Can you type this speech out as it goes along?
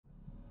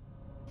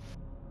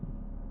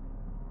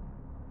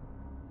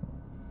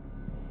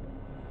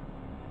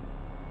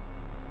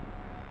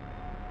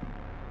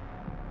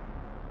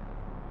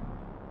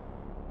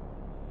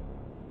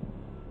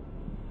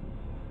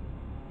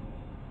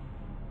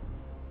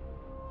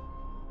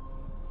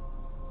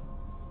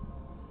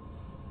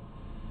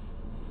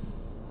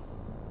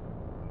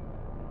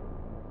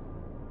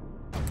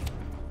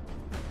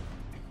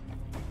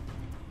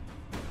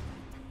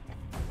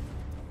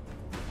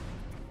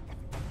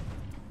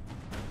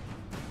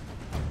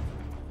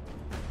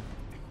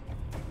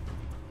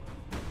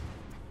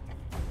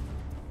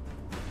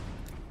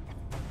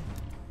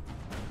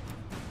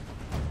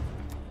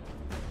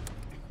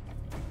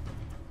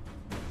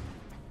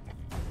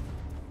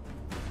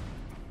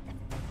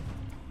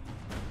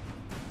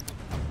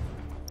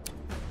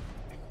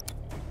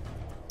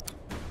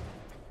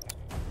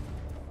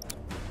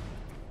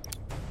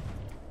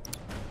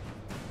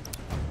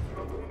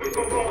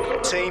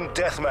Team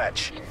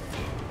deathmatch.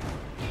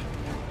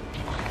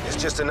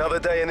 It's just another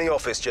day in the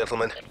office,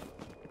 gentlemen.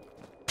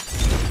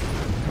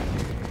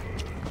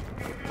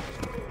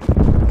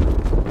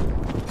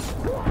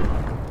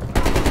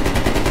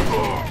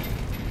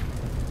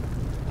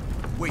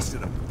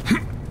 Wasted him.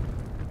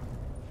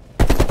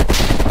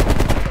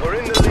 We're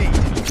in the lead.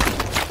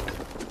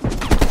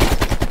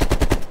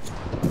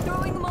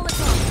 Throwing a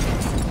Molotov.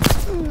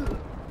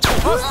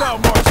 Hostile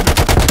marksman.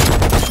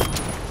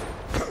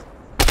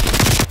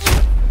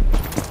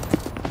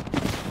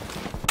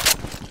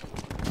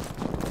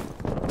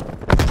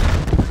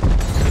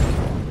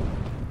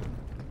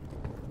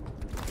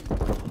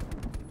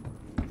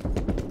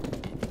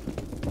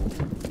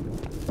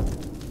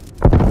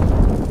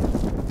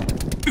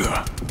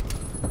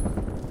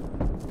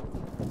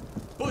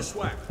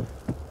 Bushwhack.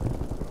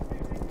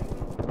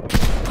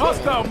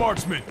 Hostile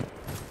marksman.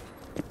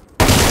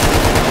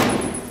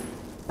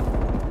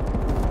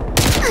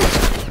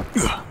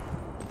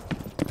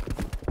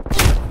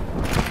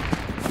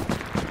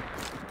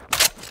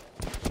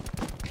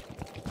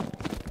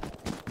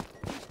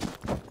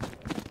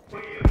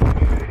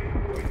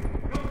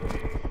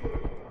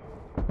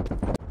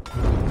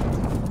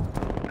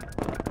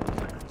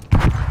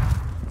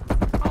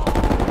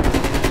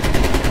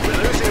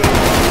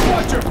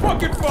 Watch your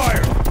fucking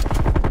fire!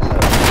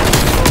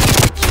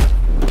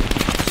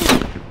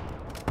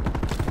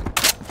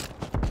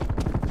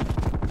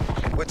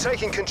 We're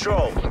taking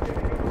control.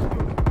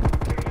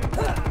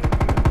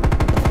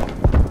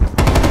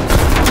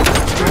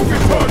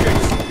 Moving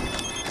targets!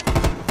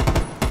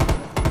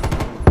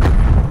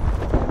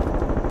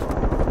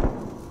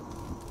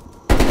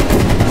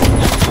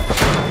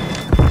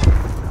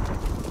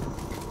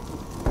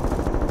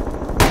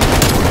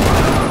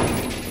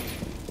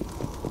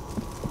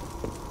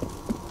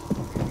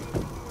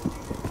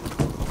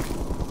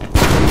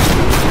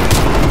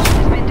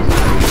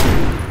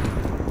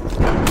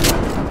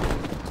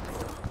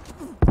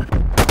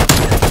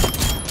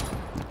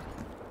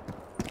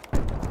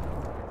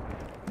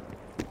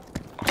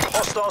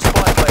 Hostile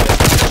spy plane.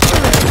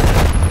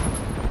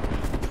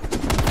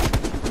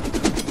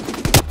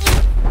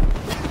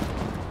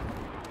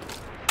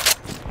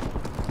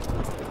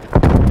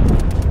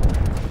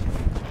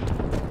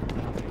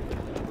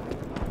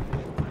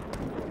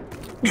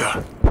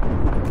 Yeah.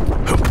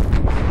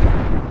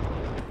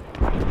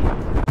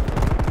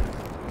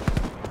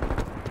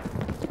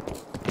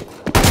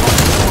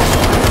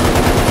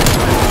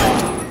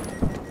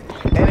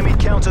 Enemy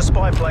counter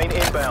spy plane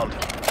inbound.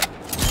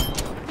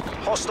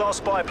 Hostile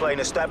spy plane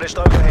established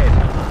overhead.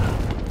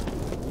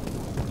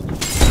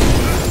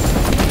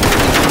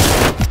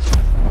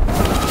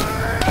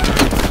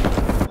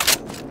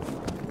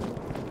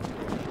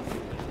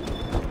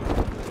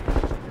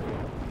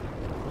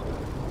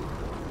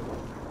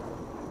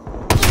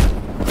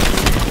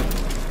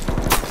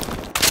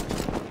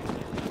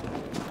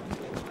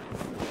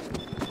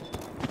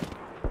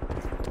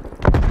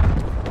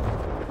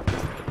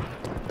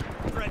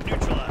 Threat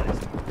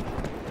neutralized.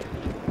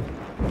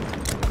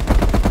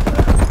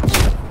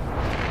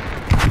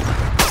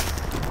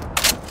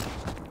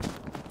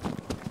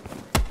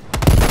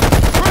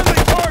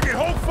 Friendly target,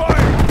 hold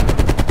fire!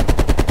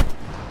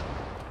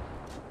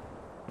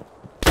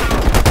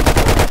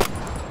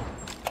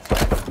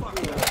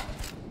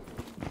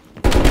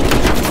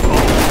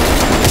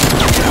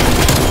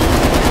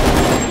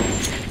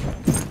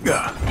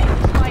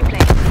 Spy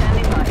plane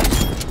standing by.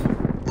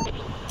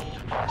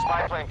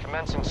 Spy plane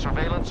commencing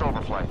surveillance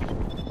overflight.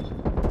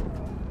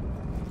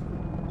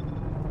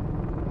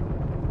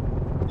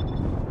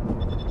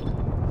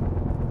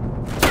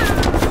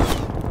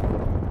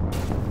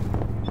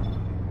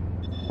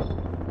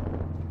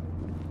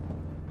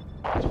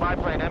 Spy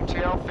plane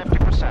MTL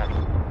 50%.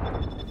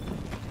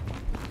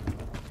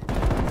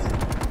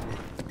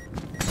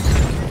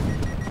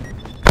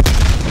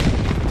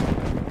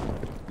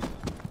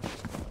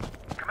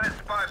 Commence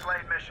spy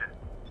plane mission.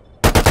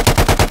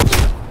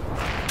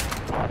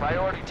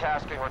 Priority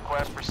tasking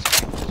request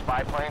received.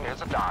 Spy plane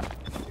is a dock.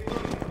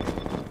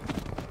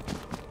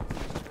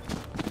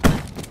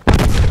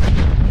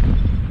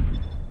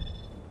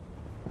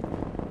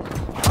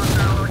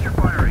 Hostile Archer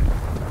firing.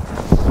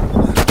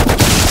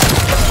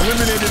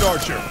 Eliminated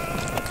Archer.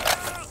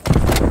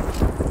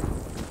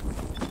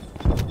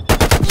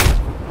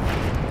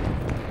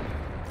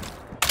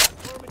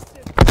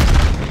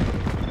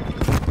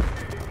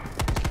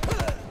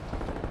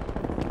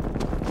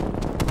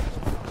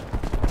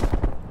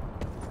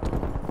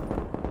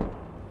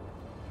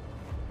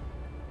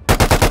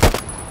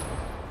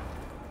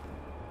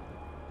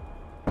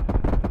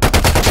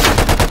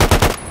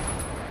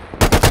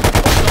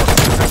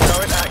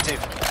 Turret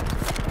active.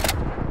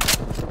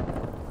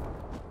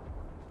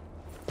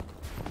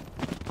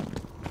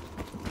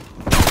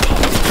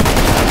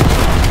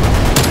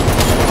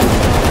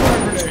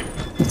 Grenade.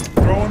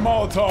 Throwing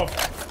Molotov.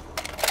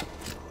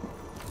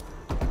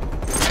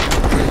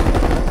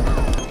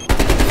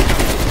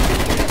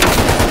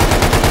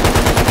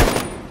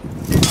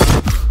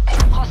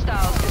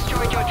 Hostiles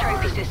destroyed your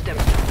trophy system.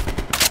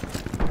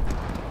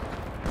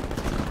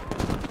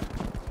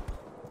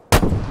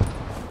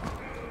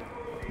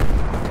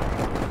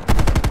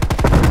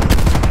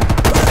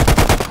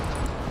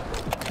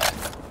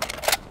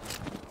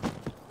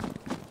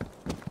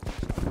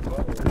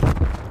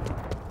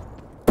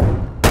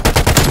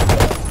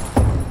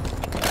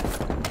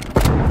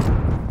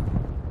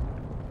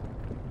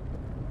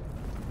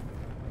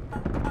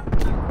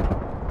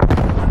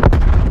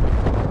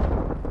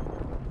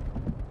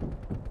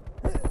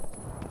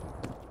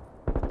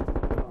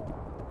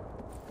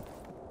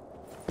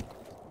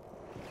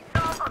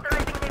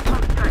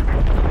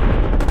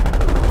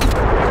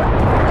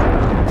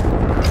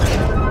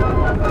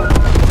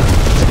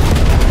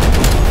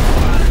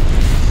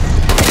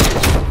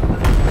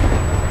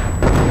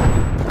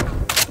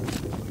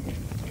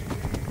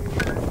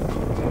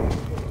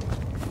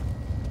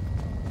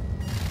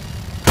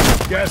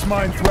 Gas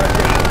mine threat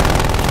down.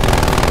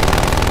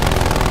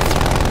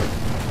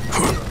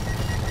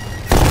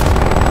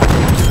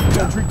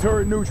 Sentry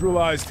turret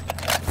neutralized.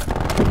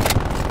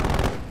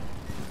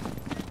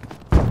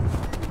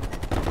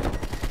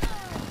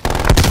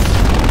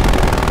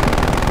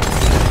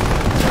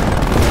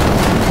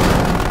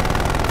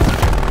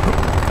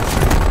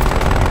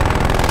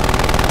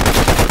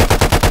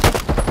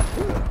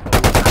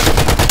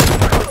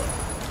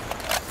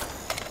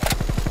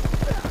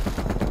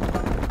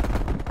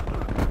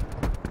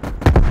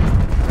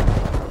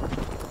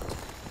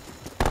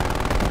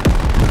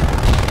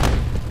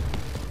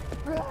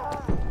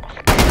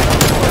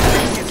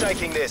 You're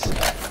taking this.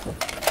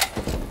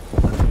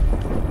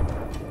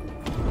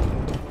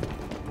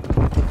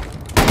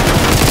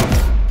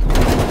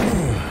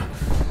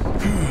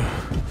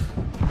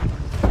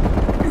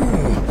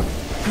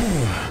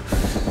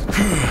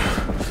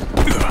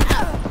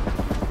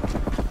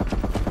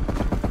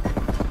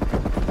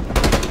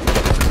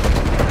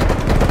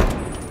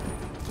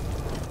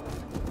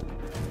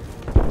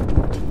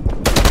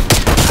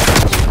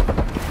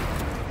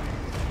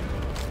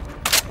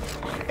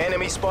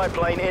 Enemy spy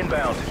plane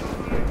inbound.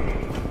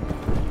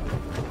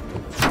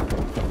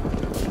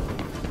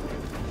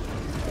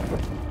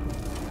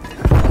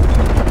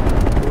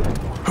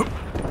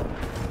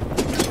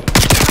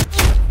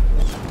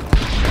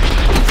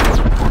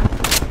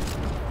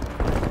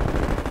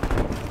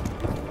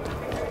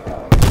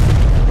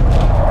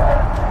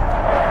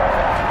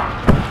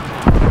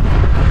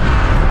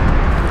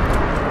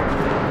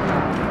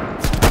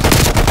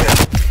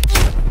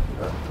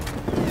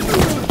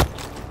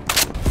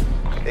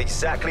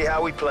 Exactly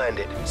how we planned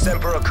it.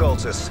 Semper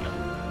Occultus.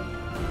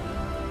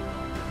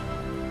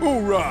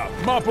 Hoorah!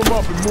 Mop them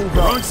up and move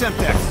on.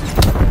 Semtex.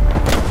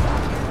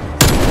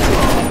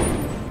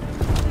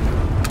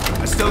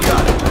 I still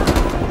got it.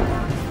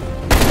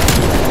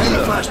 Need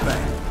a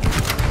flashbang.